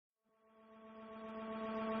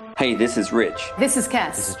Hey, this is Rich. This is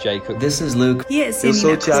Cass. This is Jacob. This is Luke. Yes, Eu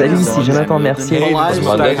sou o Tiago. Salut, ici Jonathan Mercier. Olá, eu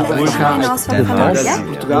sou o de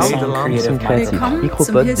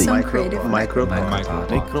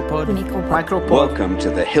Micropod. Welcome to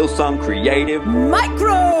the Hillsong Creative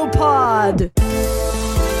Micropod.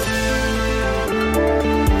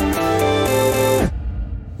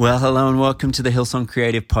 Well, hello and welcome to the Hillsong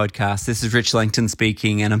Creative Podcast. This is Rich Langton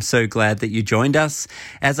speaking, and I'm so glad that you joined us.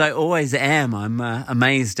 As I always am, I'm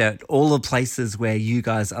amazed at all the places where you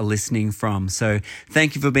guys are listening from. So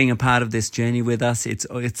thank you for being a part of this journey with us.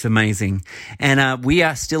 It's amazing. And we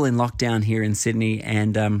are still in lockdown here in Sydney,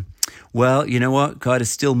 and well, you know what? God is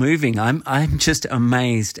still moving. I'm just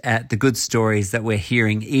amazed at the good stories that we're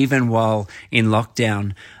hearing, even while in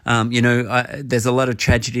lockdown. There's a lot of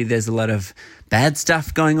tragedy. There's a lot of bad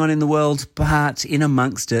stuff going on in the world, but in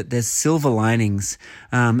amongst it, there's silver linings.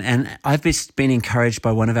 And I've just been encouraged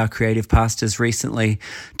by one of our creative pastors recently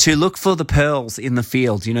to look for the pearls in the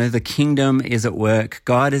field. You know, the kingdom is at work,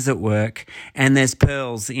 God is at work, and there's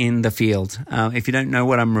pearls in the field. If you don't know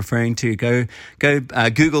what I'm referring to, go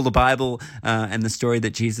Google the Bible and the story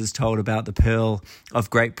that Jesus told about the pearl of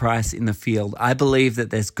great price in the field. I believe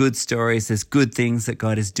that there's good stories, there's good things that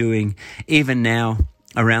God is doing even now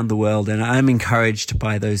around the world, and I'm encouraged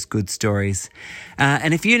by those good stories.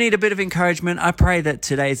 And if you need a bit of encouragement, I pray that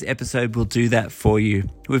today's episode will do that for you.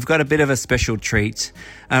 We've got a bit of a special treat.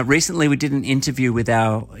 Recently, we did an interview with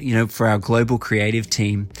for our global creative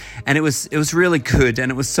team, and it was really good,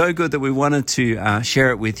 and it was so good that we wanted to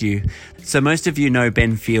share it with you. So most of you know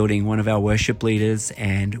Ben Fielding, one of our worship leaders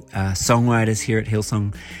and songwriters here at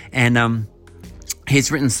Hillsong, and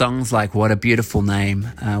he's written songs like What a Beautiful Name,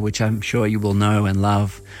 which I'm sure you will know and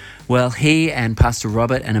love. Well, he and Pastor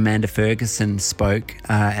Robert and Amanda Ferguson spoke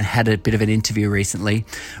and had a bit of an interview recently.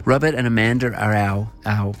 Robert and Amanda are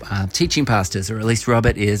our teaching pastors, or at least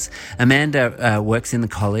Robert is. Amanda works in the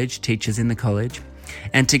college, teaches in the college.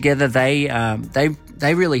 And together they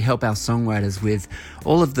really help our songwriters with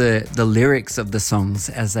all of the lyrics of the songs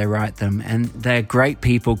as they write them. And they're great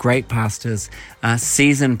people, great pastors,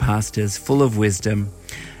 seasoned pastors, full of wisdom.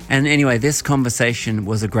 And anyway, this conversation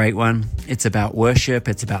was a great one. It's about worship,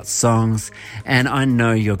 it's about songs, and I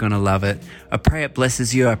know you're going to love it. I pray it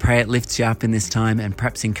blesses you. I pray it lifts you up in this time and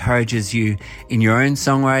perhaps encourages you in your own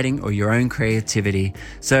songwriting or your own creativity.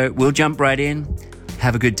 So we'll jump right in.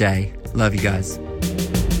 Have a good day. Love you guys.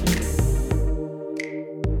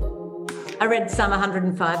 I read Psalm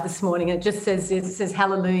 105 this morning. It just says this. It says,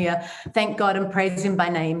 hallelujah, thank God and praise him by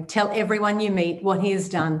name. Tell everyone you meet what he has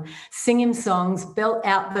done. Sing him songs, belt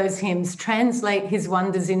out those hymns, translate his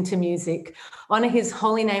wonders into music. Honor his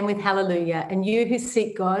holy name with hallelujah. And you who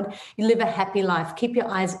seek God, you live a happy life. Keep your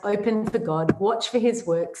eyes open for God. Watch for his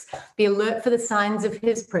works. Be alert for the signs of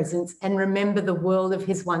his presence and remember the world of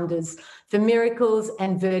his wonders, the miracles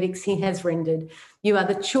and verdicts he has rendered. You are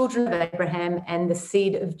the children of Abraham and the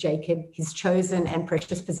seed of Jacob, his chosen and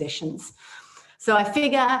precious possessions. So I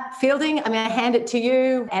figure, Fielding, I'm going to hand it to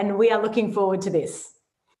you, and we are looking forward to this.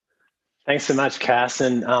 Thanks so much, Cass.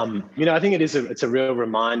 And, I think it's a real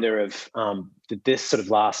reminder of that this sort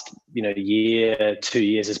of last, year, 2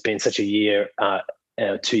 years has been such a year,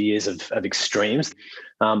 2 years of extremes.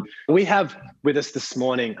 We have with us this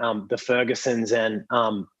morning the Fergusons, and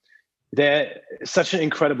they're such an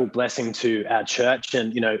incredible blessing to our church,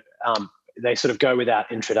 and they sort of go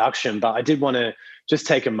without introduction. But I did want to just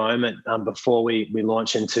take a moment before we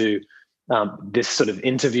launch into this sort of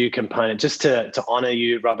interview component, just to honor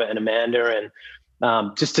you, Robert and Amanda,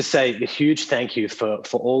 and just to say a huge thank you for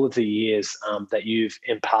all of the years that you've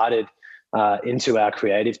imparted into our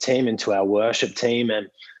creative team, into our worship team, and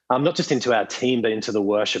not just into our team, but into the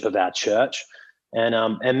worship of our church.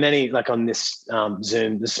 And many, like on this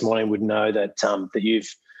Zoom this morning, would know that that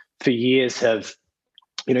you've for years have,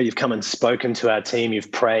 you've come and spoken to our team.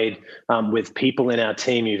 You've prayed with people in our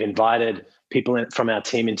team. You've invited people from our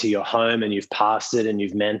team into your home, and you've pastored and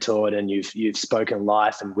you've mentored and you've spoken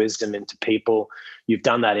life and wisdom into people. You've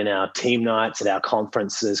done that in our team nights, at our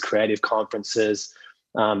conferences, creative conferences.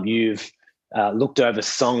 You've looked over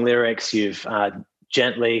song lyrics. You've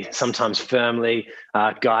gently, sometimes firmly,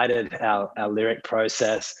 guided our lyric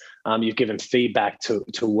process. You've given feedback to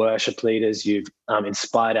worship leaders. You've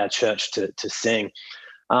inspired our church to sing.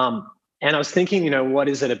 And I was thinking, what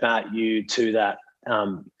is it about you two that,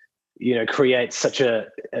 creates such a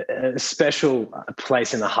special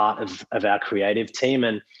place in the heart of our creative team?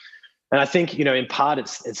 And I think, in part,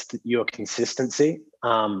 it's your consistency.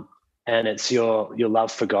 And it's your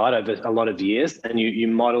love for God over a lot of years. And you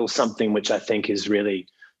model something which I think is really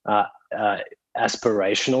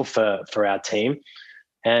aspirational for our team.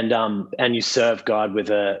 and you serve God with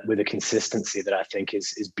a consistency that I think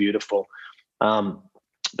is beautiful.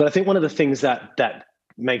 But I think one of the things that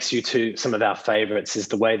makes you to some of our favorites is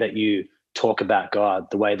the way that you talk about God,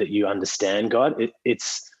 the way that you understand God.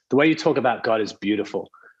 It's the way you talk about God is beautiful,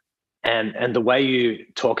 and the way you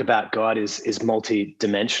talk about God is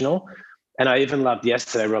multi-dimensional. And I even loved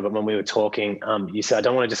yesterday, Robert, when we were talking, you said, I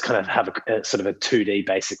don't want to just kind of have a sort of a 2D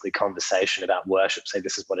basically conversation about worship, say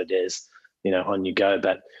this is what it is, on you go.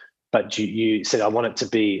 But you said, I want it to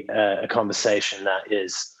be a conversation that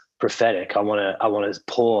is prophetic. I want to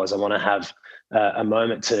pause. I want to have a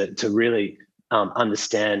moment to really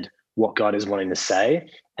understand what God is wanting to say.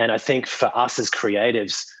 And I think for us as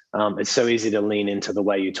creatives, it's so easy to lean into the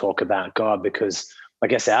way you talk about God, because I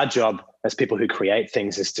guess our job as people who create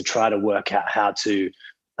things is to try to work out how to,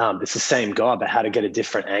 it's the same God, but how to get a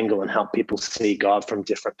different angle and help people see God from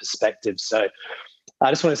different perspectives. So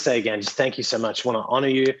I just want to say again, just thank you so much. I want to honor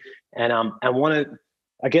you. And I want to,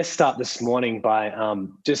 I guess, start this morning by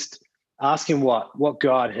just asking what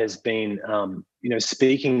God has been,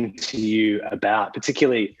 speaking to you about,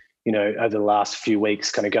 particularly, over the last few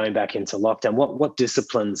weeks, kind of going back into lockdown. What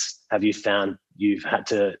disciplines have you found you've had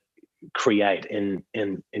to create in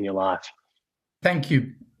your life? Thank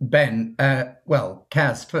you, Ben.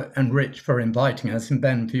 Cass and Rich for inviting us, and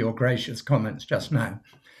Ben for your gracious comments just now.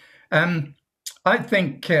 I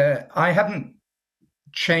think I haven't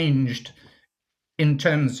changed in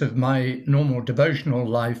terms of my normal devotional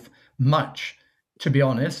life much, to be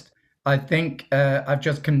honest. I think I've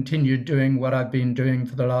just continued doing what I've been doing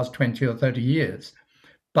for the last 20 or 30 years,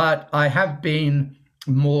 but I have been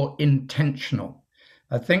more intentional.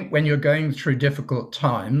 I think when you're going through difficult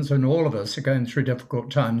times, and all of us are going through difficult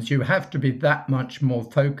times, you have to be that much more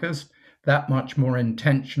focused, that much more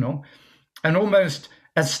intentional, and almost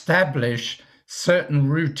establish certain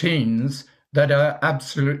routines that are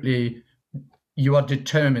absolutely, you are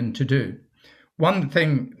determined to do. One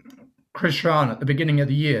thing, Chris Ryan at the beginning of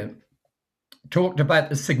the year talked about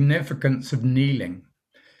the significance of kneeling.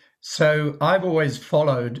 So I've always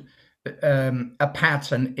followed a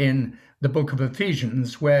pattern in the book of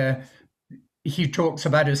Ephesians where he talks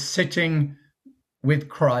about us sitting with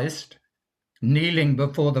Christ, kneeling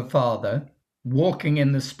before the Father, walking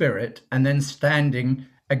in the Spirit, and then standing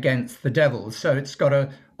against the devil. So it's got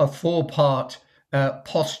a 4-part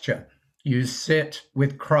posture. You sit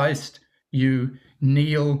with Christ, you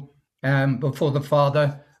kneel before the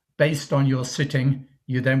Father. Based on your sitting,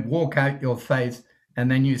 you then walk out your faith,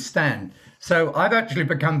 and then you stand. So I've actually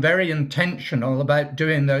become very intentional about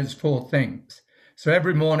doing those 4 things. So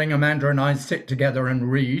every morning, Amanda and I sit together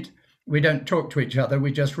and read. We don't talk to each other,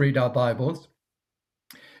 we just read our Bibles.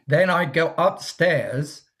 Then I go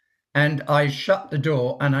upstairs and I shut the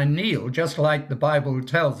door and I kneel, just like the Bible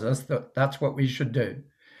tells us that that's what we should do.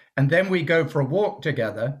 And then we go for a walk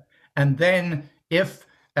together. And then if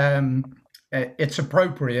it's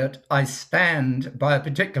appropriate, I stand by a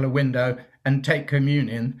particular window and take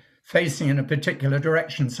communion facing in a particular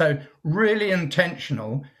direction. So really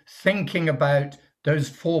intentional, thinking about those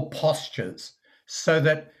 4 postures so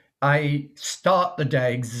that I start the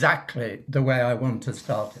day exactly the way I want to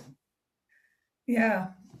start it. Yeah,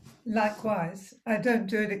 likewise. I don't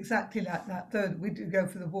do it exactly like that, though we do go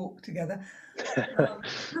for the walk together.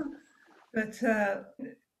 But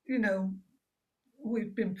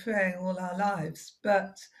we've been praying all our lives,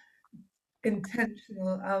 but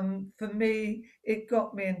intentional. For me, it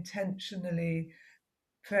got me intentionally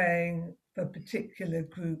praying for particular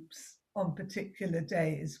groups on particular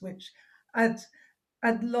days, which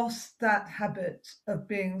I'd lost that habit of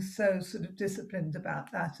being so sort of disciplined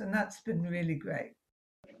about that, and that's been really great.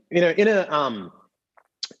 In a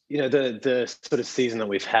the sort of season that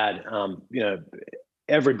we've had,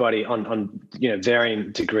 everybody on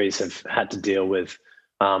varying degrees have had to deal with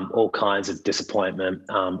all kinds of disappointment,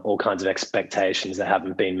 all kinds of expectations that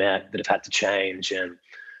haven't been met, that have had to change. And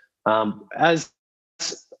as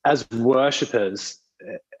worshippers,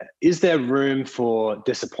 is there room for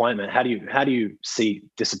disappointment? How do you see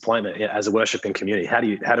disappointment as a worshiping community? How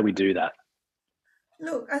do we do that?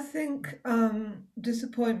 Look, I think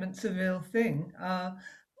disappointment's a real thing.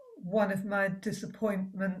 One of my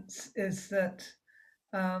disappointments is that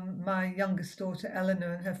my youngest daughter,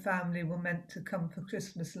 Eleanor, and her family were meant to come for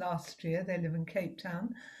Christmas last year. They live in Cape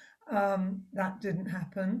Town. That didn't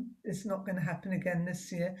happen. It's not going to happen again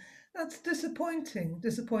this year. That's disappointing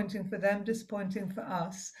for them, disappointing for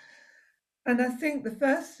us. And I think the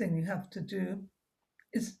first thing you have to do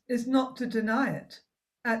is not to deny it,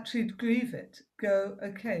 actually grieve it. Go,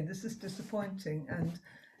 okay, this is disappointing and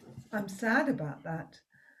I'm sad about that.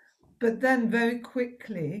 But then very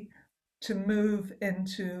quickly to move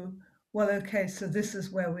into, well, okay, so this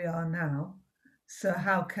is where we are now. So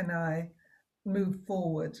how can I move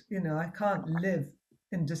forward? I can't live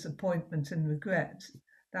in disappointment and regret.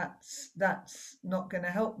 That's not going to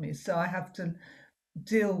help me. So I have to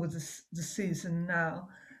deal with the season now.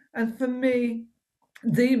 And for me,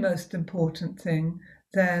 the most important thing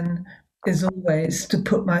then is always to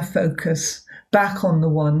put my focus back on the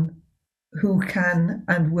one who can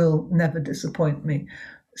and will never disappoint me.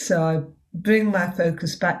 So I bring my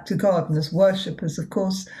focus back to God. And as worshippers, of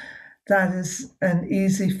course, that is an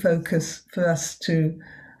easy focus for us to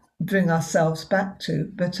bring ourselves back to.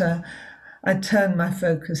 But I turn my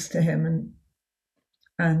focus to Him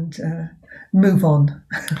and move on.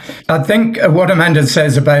 I think what Amanda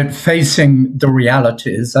says about facing the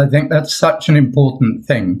realities, I think that's such an important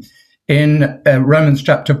thing. In Romans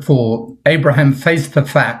chapter 4, Abraham faced the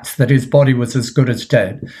facts that his body was as good as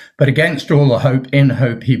dead, but against all the hope, in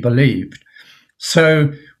hope he believed.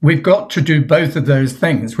 So we've got to do both of those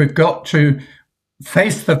things. We've got to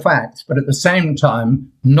face the facts, but at the same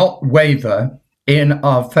time, not waver in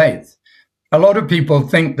our faith. A lot of people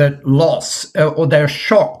think that loss, or they're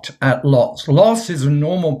shocked at loss. Loss is a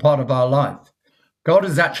normal part of our life. God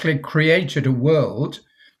has actually created a world,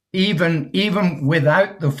 even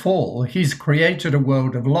without the fall, He's created a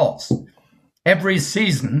world of loss. Every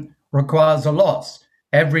season requires a loss.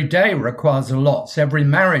 Every day requires a loss. Every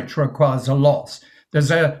marriage requires a loss.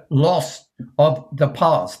 There's a loss of the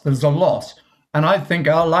past. There's a loss. And I think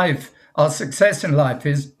our success in life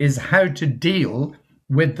is how to deal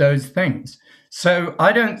with those things. So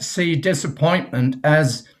I don't see disappointment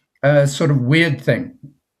as a sort of weird thing.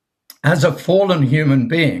 As a fallen human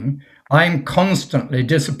being, I'm constantly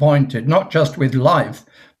disappointed, not just with life,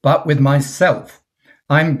 but with myself.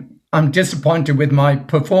 I'm disappointed with my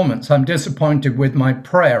performance. I'm disappointed with my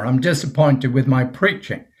prayer. I'm disappointed with my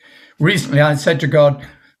preaching. Recently, I said to God,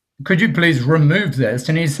 could you please remove this?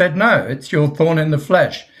 And He said, no, it's your thorn in the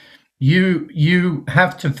flesh. You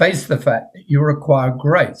have to face the fact that you require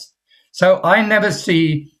grace. So I never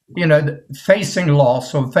see, facing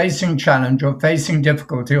loss or facing challenge or facing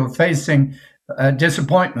difficulty or facing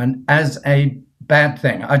disappointment as a bad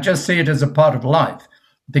thing. I just see it as a part of life.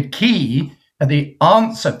 The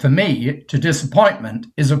answer for me to disappointment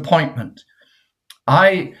is appointment.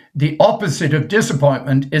 The opposite of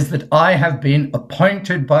disappointment is that I have been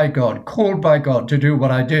appointed by God, called by God to do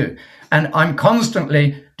what I do. And I'm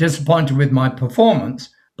constantly disappointed with my performance,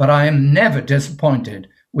 but I am never disappointed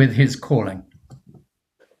with His calling.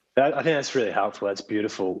 I think that's really helpful. That's a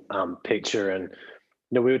beautiful picture. And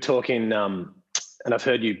we were talking, and I've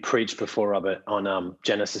heard you preach before, Robert, on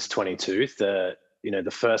Genesis 22.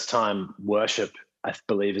 The first time worship, I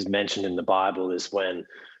believe, is mentioned in the Bible is when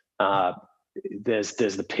there's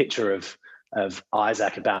the picture of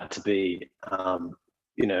Isaac about to be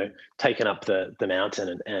taken up the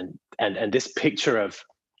mountain, and this picture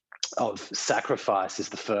of sacrifice is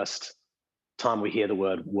the first time we hear the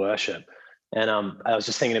word worship. And I was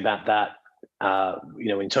just thinking about that, when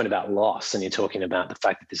you're talking about loss and you're talking about the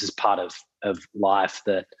fact that this is part of life,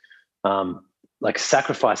 that like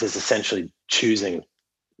sacrifice is essentially choosing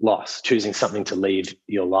loss, choosing something to leave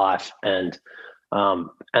your life. And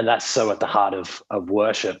that's so at the heart of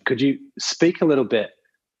worship. Could you speak a little bit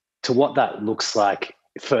to what that looks like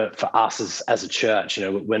for us as a church,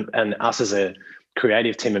 and us as a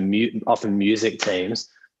creative team and often music teams?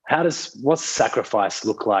 What's sacrifice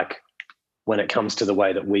look like when it comes to the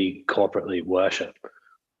way that we corporately worship?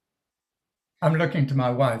 I'm looking to my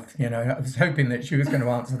wife. I was hoping that she was going to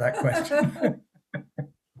answer that question.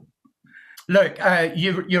 Look,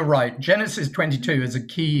 you're right. Genesis 22 is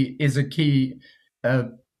a key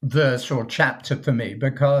verse or chapter for me,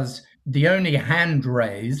 because the only hand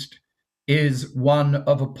raised is one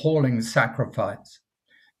of appalling sacrifice.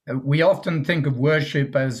 We often think of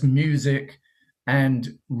worship as music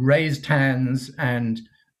and raised hands and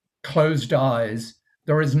closed eyes.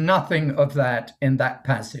 There is nothing of that in that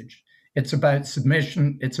passage. It's about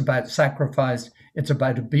submission. It's about sacrifice. It's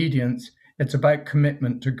about obedience. It's about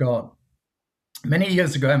commitment to God. Many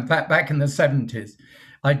years ago, in fact, back in the 70s,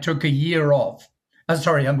 I took a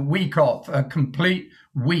week off, a complete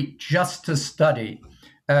week just to study.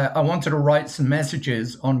 I wanted to write some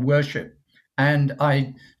messages on worship. And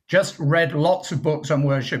I just read lots of books on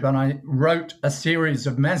worship, and I wrote a series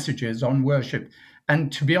of messages on worship.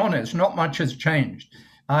 And to be honest, not much has changed.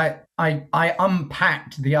 I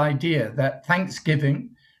unpacked the idea that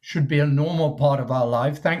Thanksgiving should be a normal part of our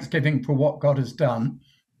life. Thanksgiving for what God has done.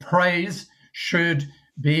 Praise should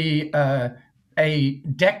be a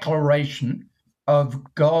declaration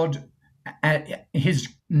of God, His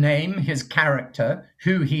name, his character,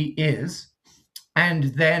 who he is, and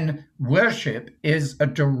then worship is a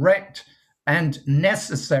direct and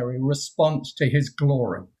necessary response to his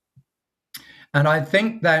glory. And I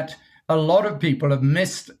think that a lot of people have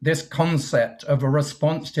missed this concept of a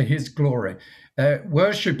response to his glory.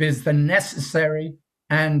 Worship is the necessary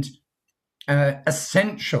and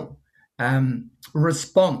essential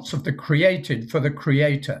response of the created for the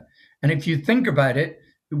creator. And if you think about it,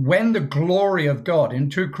 when the glory of God in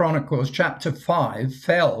 2 Chronicles chapter 5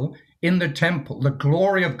 fell in the temple, the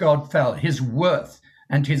glory of God fell, his worth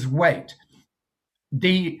and his weight.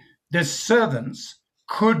 The servants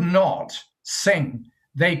could not sing.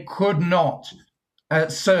 They could not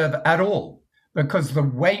serve at all, because the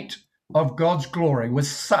weight of God's glory was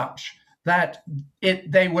such that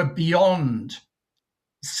they were beyond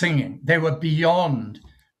singing. They were beyond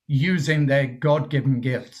using their God-given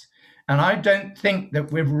gifts. And I don't think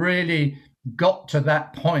that we've really got to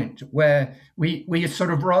that point where we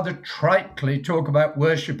sort of rather tritely talk about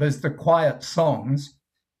worship as the quiet songs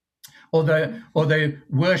or the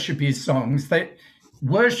worshipy songs.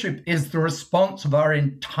 Worship is the response of our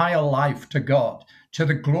entire life to God, to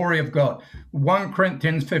the glory of God. 1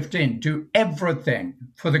 Corinthians 15, do everything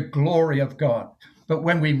for the glory of God. But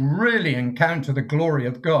when we really encounter the glory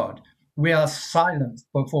of God, we are silenced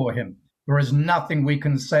before him. There is nothing we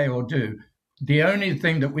can say or do. The only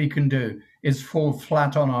thing that we can do is fall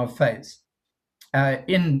flat on our face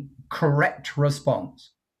in correct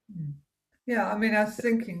response. Yeah, I mean, I was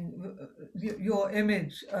thinking your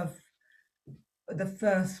image of the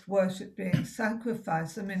first worship being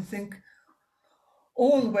sacrifice. I mean, think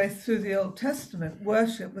all the way through the Old Testament,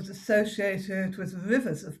 worship was associated with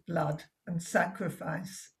rivers of blood and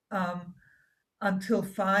sacrifice until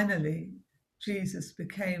finally Jesus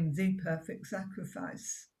became the perfect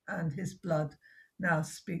sacrifice, and his blood now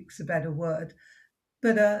speaks a better word.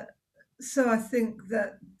 But so I think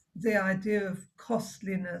that the idea of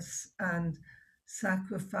costliness and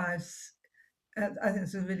sacrifice, I think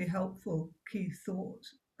it's a really helpful key thought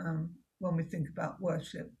when we think about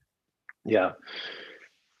worship. Yeah,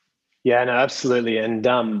 no, absolutely. And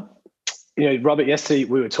Robert, yesterday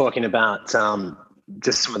we were talking about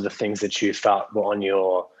just some of the things that you felt were on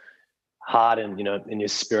your heart and in your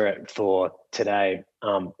spirit for today.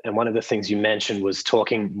 And one of the things you mentioned was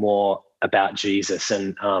talking more about Jesus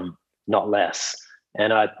and not less.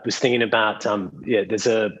 And I was thinking about there's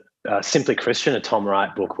a Simply Christian, a Tom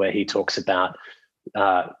Wright book, where he talks about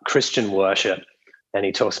Christian worship, and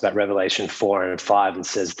he talks about Revelation 4 and 5 and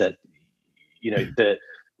says that the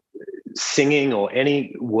singing or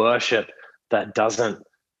any worship that doesn't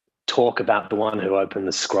talk about the one who opened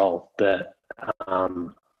the scroll, that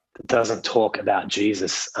doesn't talk about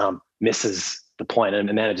Jesus, misses the point. And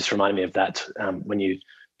Amanda just reminded me of that when you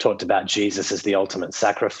talked about Jesus as the ultimate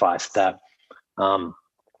sacrifice, that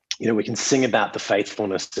we can sing about the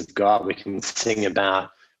faithfulness of God. We can sing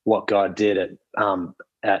about what God did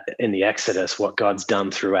in the Exodus, what God's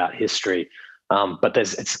done throughout history. But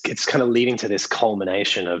it's kind of leading to this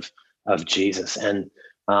culmination of Jesus. And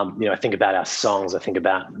I think about our songs. I think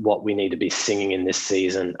about what we need to be singing in this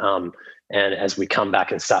season. And as we come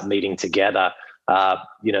back and start meeting together, God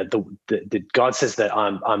says that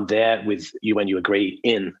I'm there with you when you agree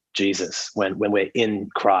in Jesus, when we're in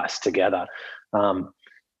Christ together.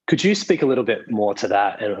 Could you speak a little bit more to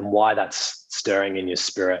that and why that's stirring in your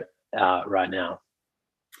spirit right now?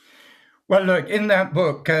 Well, look, in that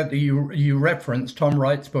book that you referenced, Tom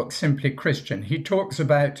Wright's book, Simply Christian, he talks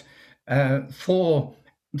about four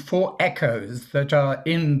echoes that are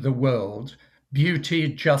in the world: beauty,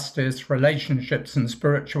 justice, relationships, and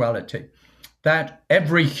spirituality, that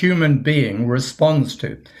every human being responds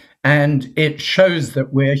to. And it shows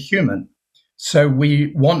that we're human. So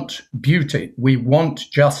we want beauty, we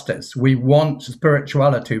want justice, we want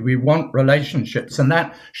spirituality, we want relationships. And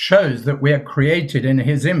that shows that we are created in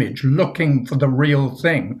his image, looking for the real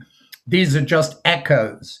thing. These are just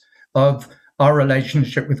echoes of our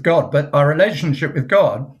relationship with God. But our relationship with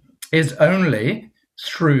God is only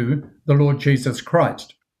through the Lord Jesus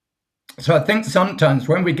Christ. So I think sometimes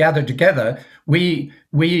when we gather together, we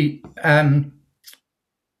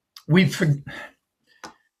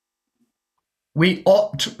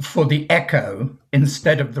opt for the echo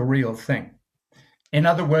instead of the real thing. In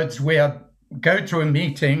other words, we go to a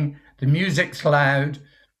meeting, the music's loud,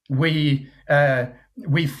 we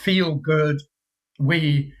feel good,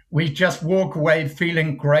 we just walk away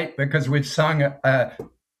feeling great because we've sung a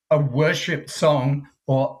worship song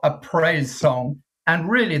or a praise song, and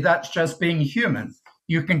really that's just being human.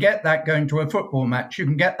 You can get that going to a football match, you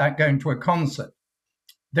can get that going to a concert.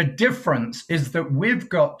 The difference is that we've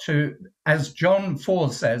got to, as John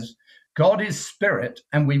 4 says, God is spirit,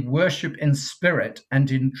 and we worship in spirit and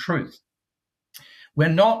in truth. We're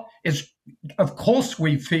not, of course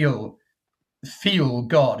we feel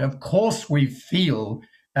God. Of course we feel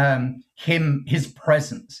his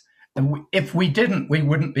presence. And if we didn't, we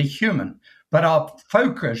wouldn't be human. But our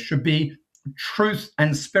focus should be truth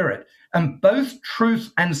and spirit. And both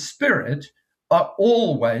truth and spirit are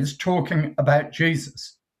always talking about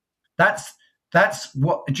Jesus. That's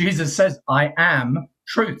what Jesus says. I am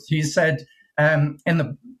truth. He said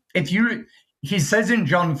he says in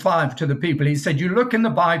John 5 to the people, he said, you look in the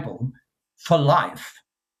Bible for life,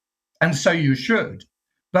 and so you should.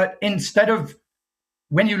 But instead of,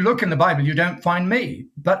 when you look in the Bible, you don't find me,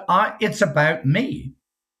 but it's about me.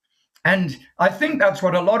 And I think that's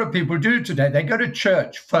what a lot of people do today. They go to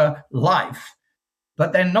church for life,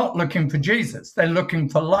 but they're not looking for Jesus. They're looking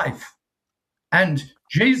for life. And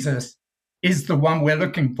Jesus is the one we're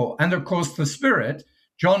looking for. And of course, the Spirit,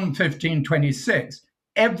 John 15:26,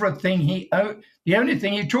 the only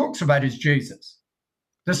thing he talks about is Jesus.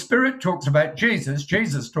 The Spirit talks about Jesus.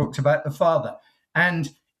 Jesus talks about the Father. And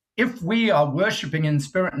if we are worshiping in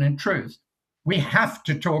spirit and in truth, we have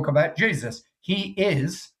to talk about Jesus. He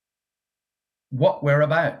is what we're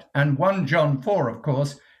about. And 1 John 4, of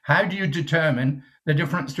course, how do you determine the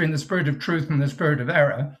difference between the spirit of truth and the spirit of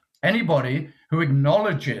error? Anybody who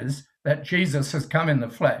acknowledges that Jesus has come in the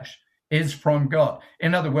flesh is from God.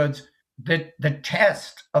 In other words, the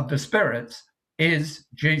test of the spirits is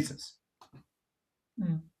Jesus.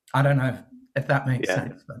 I don't know if that makes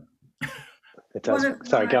sense. But it does.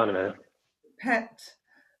 Sorry, go on a minute. Pet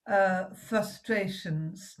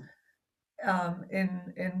frustrations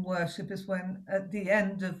in worship is when at the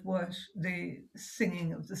end of worship, the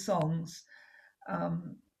singing of the songs,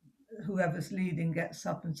 whoever's leading gets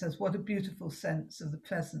up and says, what a beautiful sense of the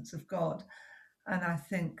presence of God. And I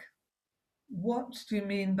think, what do you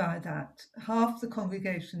mean by that? Half the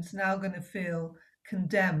congregation's now going to feel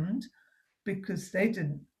condemned because they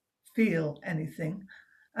didn't feel anything.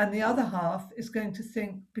 And the other half is going to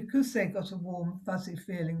think, because they got a warm, fuzzy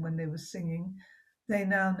feeling when they were singing, they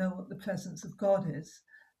now know what the presence of God is.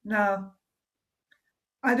 Now,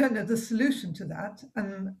 I don't know the solution to that.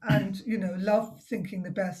 And love thinking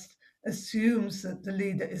the best assumes that the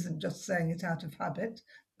leader isn't just saying it out of habit,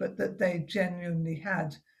 but that they genuinely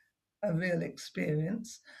had a real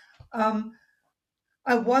experience.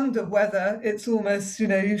 I wonder whether it's almost,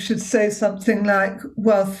 you should say something like,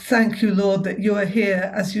 well, thank you, Lord, that you are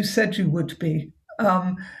here as you said you would be.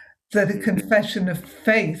 That a confession of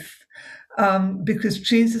faith, because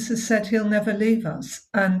Jesus has said he'll never leave us.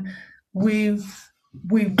 And we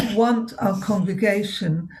want our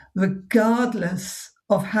congregation, regardless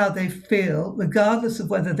of how they feel, regardless of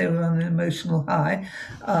whether they were on an emotional high,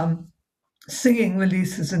 singing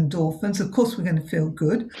releases endorphins. Of course, we're going to feel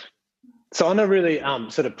good. So on a really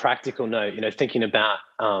sort of practical note, thinking about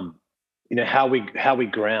how we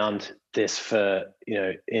ground this for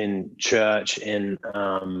in church, in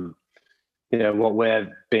what we've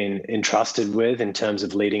been entrusted with in terms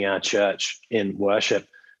of leading our church in worship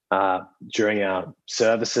during our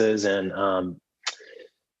services, and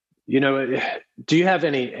do you have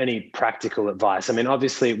any practical advice? I mean,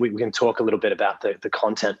 obviously we can talk a little bit about the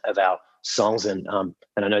content of our songs, and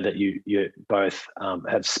I know that you both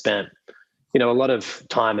have spent a lot of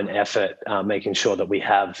time and effort making sure that we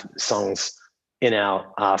have songs in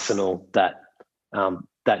our arsenal that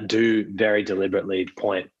do very deliberately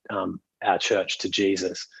point our church to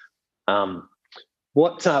Jesus.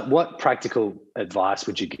 What practical advice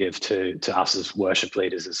would you give to us as worship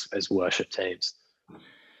leaders, as worship teams?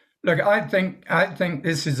 Look, I think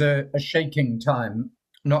this is a shaking time,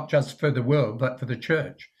 not just for the world, but for the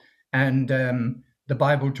church. And the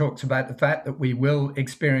Bible talks about the fact that we will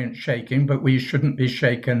experience shaking, but we shouldn't be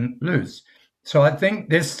shaken loose. So I think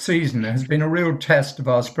this season has been a real test of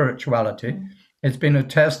our spirituality. It's been a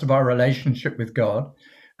test of our relationship with God.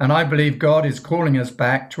 And I believe God is calling us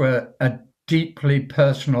back to a deeply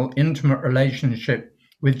personal, intimate relationship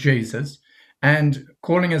with Jesus, and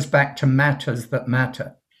calling us back to matters that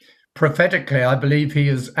matter. Prophetically, I believe he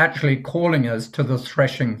is actually calling us to the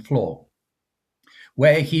threshing floor,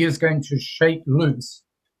 where he is going to shake loose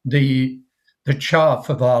the chaff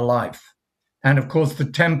of our life. And of course, the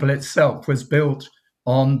temple itself was built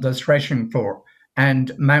on the threshing floor,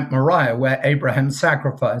 and Mount Moriah, where Abraham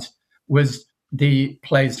sacrificed, was the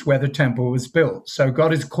place where the temple was built. So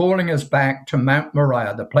God is calling us back to Mount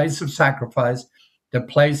Moriah, the place of sacrifice, the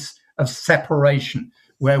place of separation,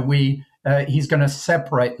 where he's going to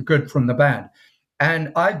separate the good from the bad.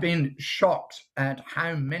 And I've been shocked at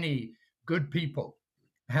how many good people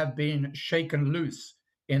have been shaken loose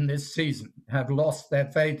in this season, have lost their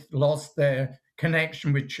faith, lost their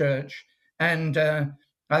connection with church. And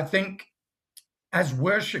I think as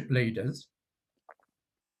worship leaders,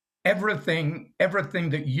 everything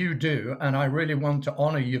that you do, and I really want to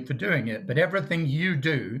honor you for doing it, but everything you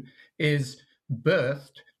do is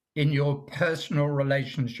birthed in your personal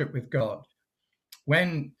relationship with God.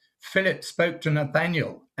 When Philip spoke to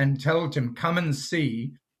Nathanael and told him, come and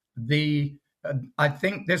see I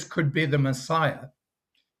think this could be the Messiah,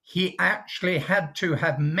 he actually had to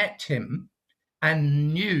have met him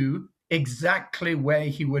and knew exactly where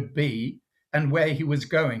he would be and where he was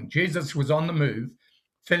going. Jesus was on the move.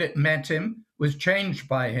 Philip met him, was changed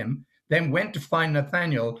by him, then went to find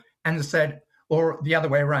Nathanael and said, or the other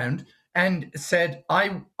way around, and said,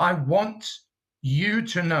 I want you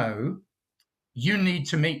to know you need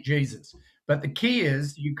to meet Jesus. But the key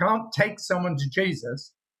is you can't take someone to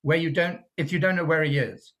Jesus if you don't know where he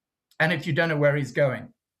is, and if you don't know where he's going,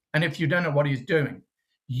 and if you don't know what he's doing.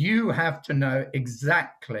 You have to know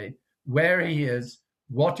exactly where he is,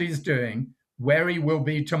 what he's doing, where he will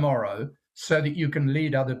be tomorrow, so that you can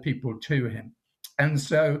lead other people to him. And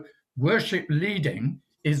so worship leading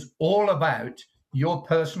is all about your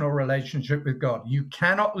personal relationship with God. You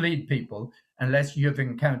cannot lead people unless you've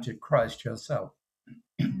encountered Christ yourself.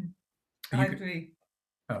 I agree.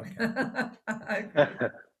 Okay. I agree.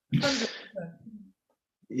 100%.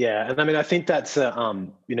 Yeah, and I mean, I think that's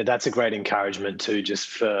that's a great encouragement too, just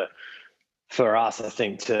for us. I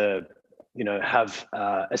think to have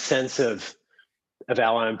a sense of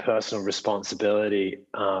our own personal responsibility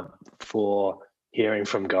for hearing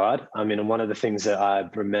from God. I mean, and one of the things that I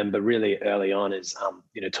remember really early on is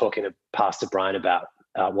talking to Pastor Brian about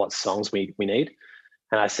what songs we need,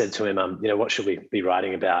 and I said to him, what should we be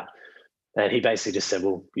writing about? And he basically just said,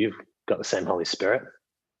 well, you've got the same Holy Spirit.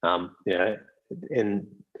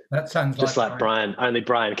 That sounds just like Brian, only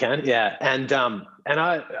Brian can. Yeah. But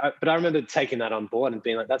I remember taking that on board and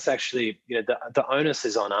being like, that's actually, the onus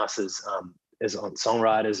is on us as on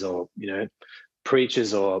songwriters or,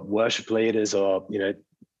 preachers or worship leaders or,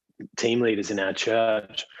 team leaders in our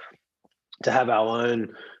church to have our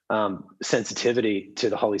own sensitivity to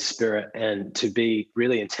the Holy Spirit and to be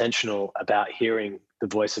really intentional about hearing the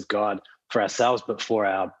voice of God for ourselves, but for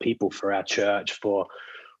our people, for our church, for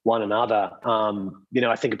one another.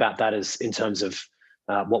 I think about that as in terms of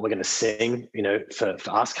what we're going to sing, for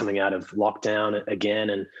us coming out of lockdown again,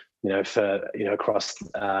 and for across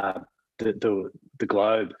the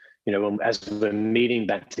globe, as we're meeting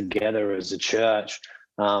back together as a church,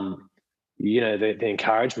 the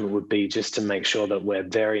encouragement would be just to make sure that we're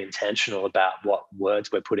very intentional about what words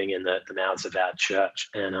we're putting in the mouths of our church.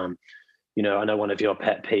 And I know one of your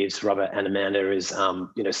pet peeves, Robert and Amanda, is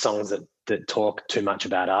songs that talk too much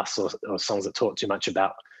about us, or songs that talk too much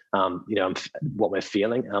about what we're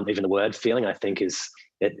feeling. Even the word feeling, I think,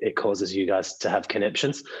 it causes you guys to have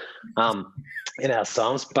conniptions in our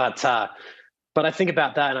songs. But I think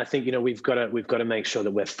about that, and I think we've got to make sure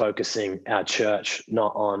that we're focusing our church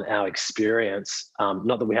not on our experience.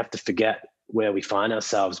 Not that we have to forget where we find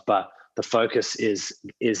ourselves, but the focus is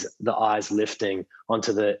the eyes lifting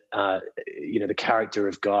onto the character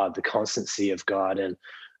of God, the constancy of God, and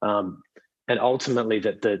ultimately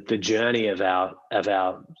that the journey of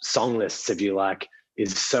our song lists, if you like,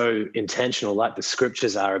 is so intentional, like the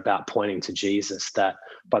scriptures are, about pointing to Jesus, that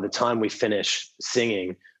by the time we finish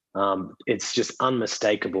singing, it's just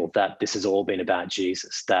unmistakable that this has all been about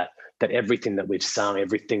Jesus, that everything that we've sung,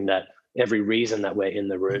 every reason that we're in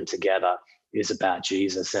the room together is about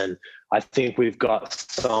Jesus. And I think we've got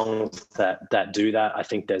songs that do that. I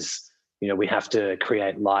think there's, we have to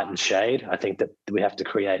create light and shade. I think that we have to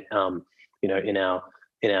create, in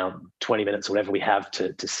our 20 minutes or whatever we have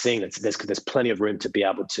to sing, there's plenty of room to be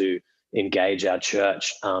able to engage our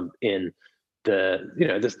church in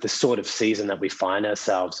the sort of season that we find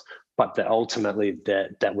ourselves, but that ultimately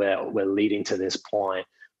that we're leading to this point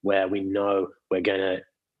where we know we're going to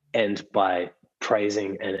end by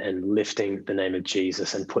praising and lifting the name of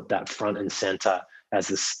Jesus, and put that front and center as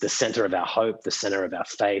the center of our hope, the center of our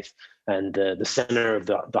faith, and the center of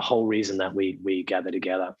the whole reason that we gather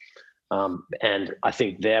together. And I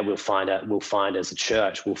think there we'll find as a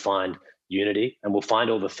church, we'll find unity, and we'll find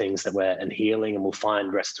all the things and healing, and we'll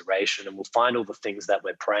find restoration, and we'll find all the things that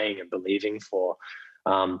we're praying and believing for.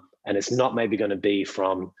 And it's not maybe going to be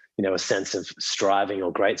from, a sense of striving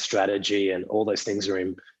or great strategy, and all those things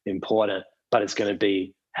are important, but it's going to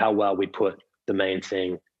be how well we put the main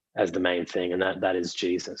thing as the main thing, and that is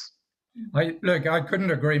Jesus. I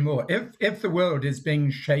couldn't agree more. If the world is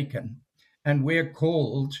being shaken and we're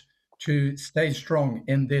called to stay strong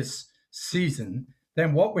in this season,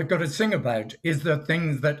 then what we've got to sing about is the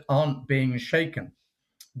things that aren't being shaken.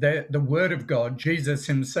 The word of God, Jesus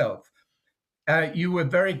himself. You were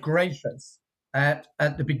very gracious at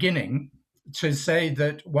the beginning to say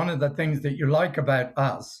that one of the things that you like about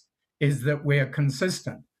us is that we're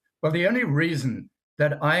consistent. Well, the only reason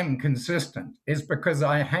that I am consistent is because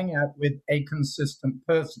I hang out with a consistent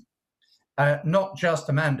person. Not just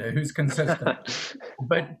Amanda, who's consistent,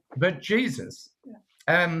 but Jesus.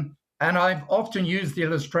 And I've often used the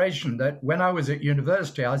illustration that when I was at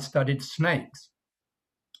university, I studied snakes.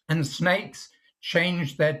 And snakes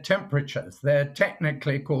change their temperatures. They're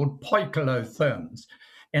technically called poikilotherms.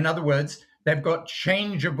 In other words, they've got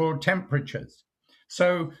changeable temperatures.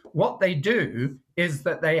 So what they do is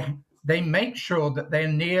that they make sure that they're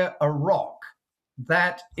near a rock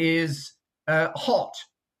that is hot.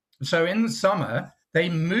 So in the summer, they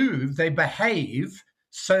behave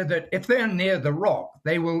so that if they're near the rock,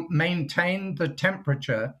 they will maintain the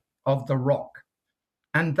temperature of the rock.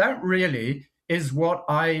 And that really is what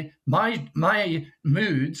my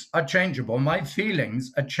moods are changeable, my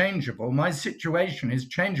feelings are changeable, my situation is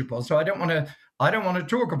changeable. So I don't want to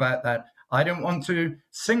talk about that. I don't want to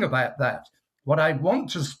sing about that. What I want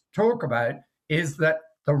to talk about is that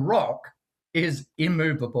the rock is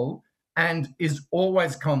immovable and is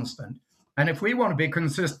always constant. And if we want to be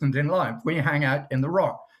consistent in life, we hang out in the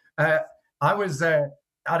rock. I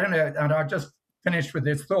don't know, and I just finished with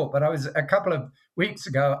this thought, but I was a couple of weeks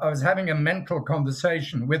ago, I was having a mental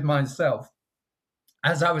conversation with myself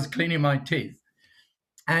as I was cleaning my teeth.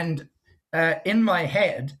 And in my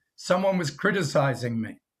head, someone was criticizing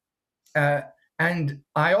me. And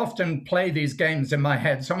I often play these games in my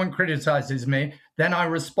head. Someone criticizes me, then I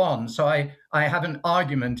respond. So I have an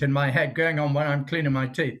argument in my head going on when I'm cleaning my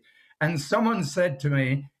teeth. And someone said to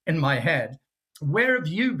me in my head, "Where have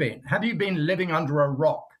you been? Have you been living under a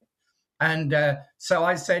rock?" And so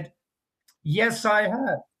I said, "Yes, I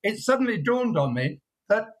have." It suddenly dawned on me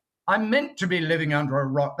that I'm meant to be living under a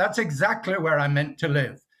rock. That's exactly where I'm meant to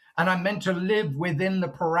live. And I'm meant to live within the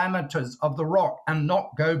parameters of the rock and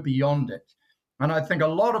not go beyond it. And I think a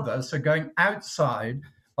lot of us are going outside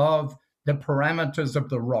of the parameters of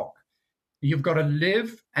the rock. You've got to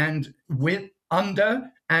live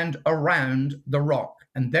under and around the rock,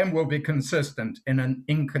 and then we'll be consistent in an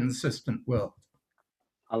inconsistent world.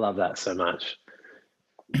 I love that so much.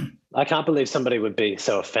 I can't believe somebody would be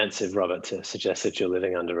so offensive, Robert, to suggest that you're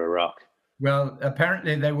living under a rock. Well,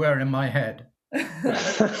 apparently they were in my head.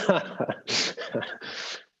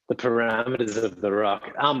 The parameters of the rock.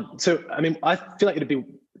 So, I mean, I feel like it'd be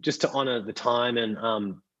just to honor the time and,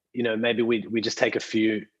 maybe we just take a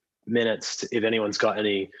few minutes if anyone's got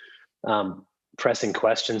any pressing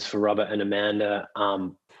questions for Robert and Amanda.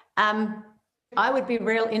 I would be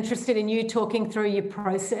real interested in you talking through your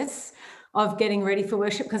process of getting ready for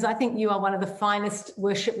worship, because I think you are one of the finest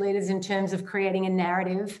worship leaders in terms of creating a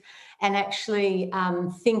narrative and actually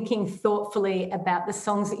thinking thoughtfully about the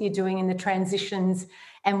songs that you're doing in the transitions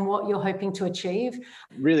and what you're hoping to achieve.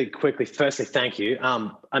 Really quickly, firstly, thank you.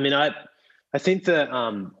 I think that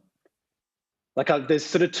there's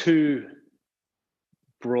sort of two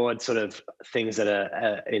broad sort of things that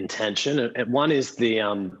are in tension. And one is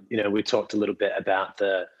we talked a little bit about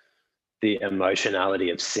the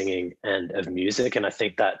emotionality of singing and of music. And I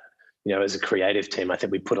think that, as a creative team, I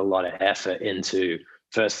think we put a lot of effort into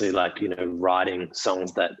firstly, writing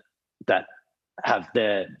songs that have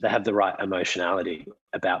the right emotionality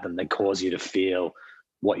about them. They cause you to feel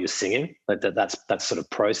what you're singing. Like that's sort of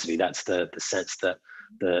prosody. That's the sense that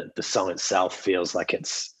the song itself feels like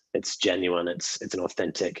it's genuine. It's an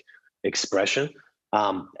authentic expression.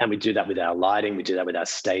 And we do that with our lighting. We do that with our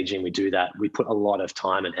staging. We put a lot of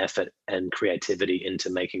time and effort and creativity into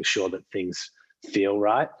making sure that things feel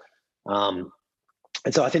right.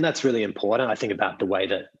 And so I think that's really important. I think about the way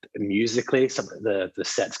that musically the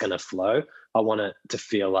set's going to flow. I want it to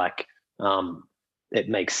feel like it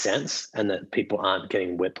makes sense and that people aren't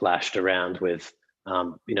getting whiplashed around with,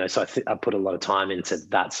 so I put a lot of time into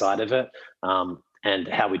that side of it and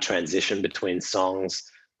how we transition between songs.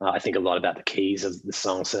 I think a lot about the keys of the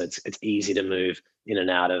song, so it's easy to move in and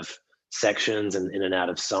out of sections and in and out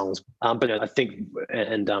of songs. But I think,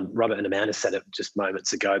 and Robert and Amanda said it just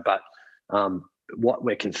moments ago, but what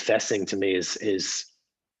we're confessing to me is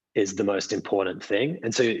the most important thing.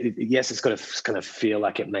 And so, yes, it's got to kind of feel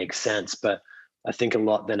like it makes sense, but I think a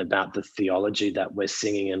lot then about the theology that we're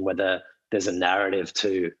singing and whether there's a narrative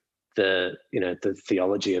to the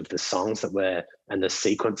theology of the songs and the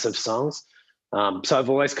sequence of songs. So I've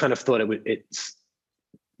always kind of thought it's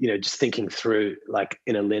just thinking through like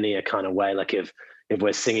in a linear kind of way, like if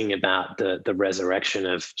we're singing about the resurrection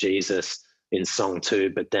of Jesus, in song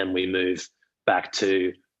 2, but then we move back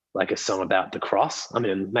to like a song about the cross. I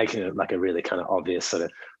mean, making it like a really kind of obvious sort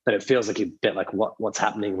of, but it feels like a bit like what's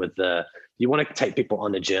happening with you want to take people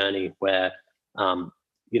on a journey where,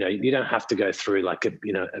 you don't have to go through like a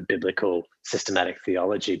biblical systematic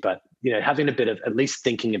theology, but, having a bit of at least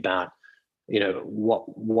thinking about,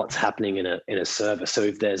 what's happening in a service. So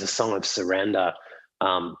if there's a song of surrender,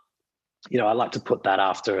 I like to put that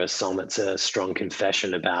after a song that's a strong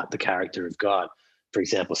confession about the character of God, for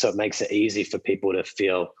example. So it makes it easy for people to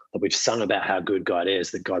feel that we've sung about how good God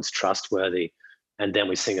is, that God's trustworthy. And then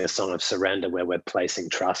we sing a song of surrender where we're placing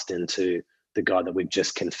trust into the God that we've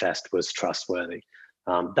just confessed was trustworthy.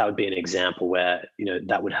 That would be an example where,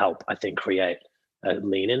 that would help, I think, create a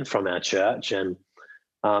lean in from our church. And,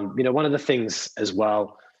 one of the things as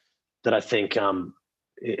well that I think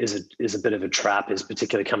is a bit of a trap is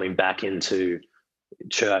particularly coming back into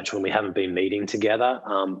church when we haven't been meeting together.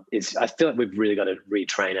 I feel like we've really got to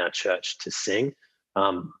retrain our church to sing.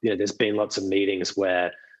 There's been lots of meetings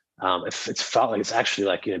where it's felt like it's actually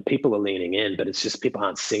like, people are leaning in, but it's just people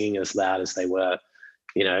aren't singing as loud as they were,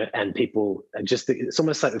 and people are it's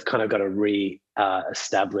almost like we've kind of got to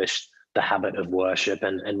re-establish the habit of worship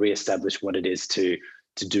and re-establish what it is to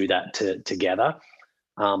do that together.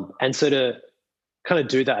 And so to kind of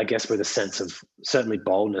do that, I guess, with a sense of certainly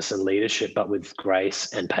boldness and leadership, but with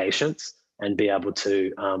grace and patience, and be able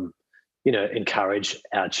to, encourage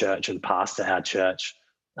our church and pastor our church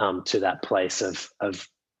to that place of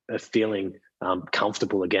feeling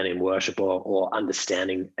comfortable again in worship or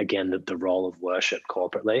understanding again the role of worship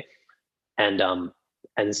corporately, and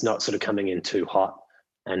it's not sort of coming in too hot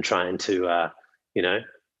and trying to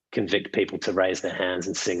convict people to raise their hands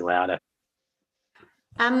and sing louder.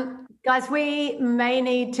 Guys, we may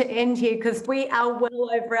need to end here because we are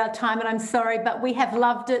well over our time, and I'm sorry, but we have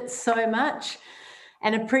loved it so much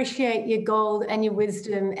and appreciate your gold and your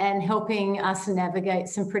wisdom and helping us navigate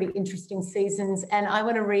some pretty interesting seasons. And I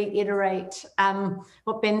want to reiterate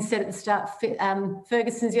what Ben said at the start.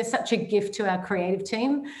 Ferguson's, you're such a gift to our creative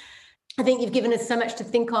team. I think you've given us so much to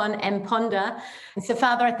think on and ponder. And so,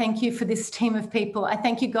 Father, I thank you for this team of people. I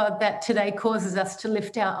thank you, God, that today causes us to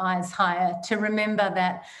lift our eyes higher, to remember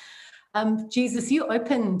that, Jesus, you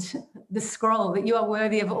opened the scroll, that you are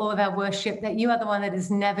worthy of all of our worship, that you are the one that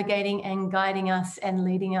is navigating and guiding us and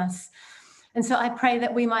leading us. And so I pray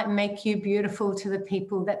that we might make you beautiful to the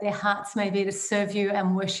people, that their hearts may be to serve you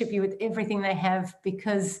and worship you with everything they have,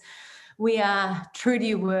 because we are true to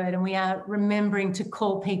your word and we are remembering to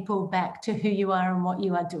call people back to who you are and what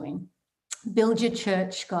you are doing. Build your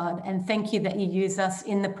church, God, and thank you that you use us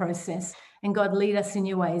in the process. And God, lead us in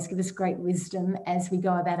your ways. Give us great wisdom as we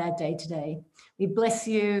go about our day to day. We bless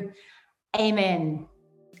you. Amen.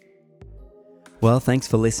 Well, thanks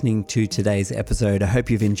for listening to today's episode. I hope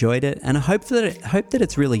you've enjoyed it, and I hope that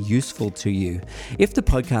it's really useful to you. If the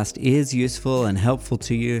podcast is useful and helpful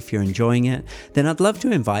to you, if you're enjoying it, then I'd love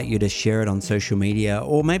to invite you to share it on social media,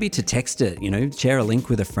 or maybe to text it, share a link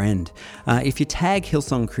with a friend. If you tag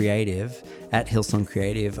Hillsong Creative at Hillsong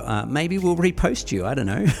Creative, maybe we'll repost you, I don't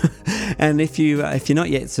know. And if you're not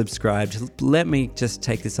yet subscribed, let me just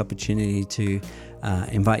take this opportunity to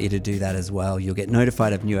invite you to do that as well. You'll get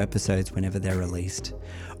notified of new episodes whenever they're released.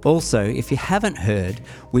 Also, if you haven't heard,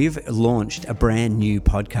 we've launched a brand new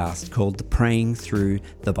podcast called the Praying Through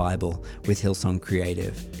the Bible with Hillsong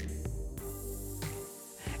Creative.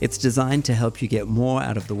 It's designed to help you get more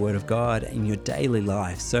out of the Word of God in your daily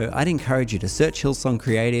life. So I'd encourage you to search Hillsong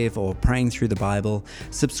Creative or Praying Through the Bible,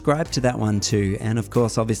 subscribe to that one too, and of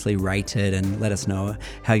course, obviously rate it and let us know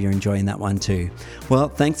how you're enjoying that one too. Well,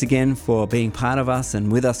 thanks again for being part of us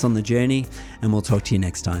and with us on the journey, and we'll talk to you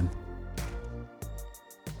next time.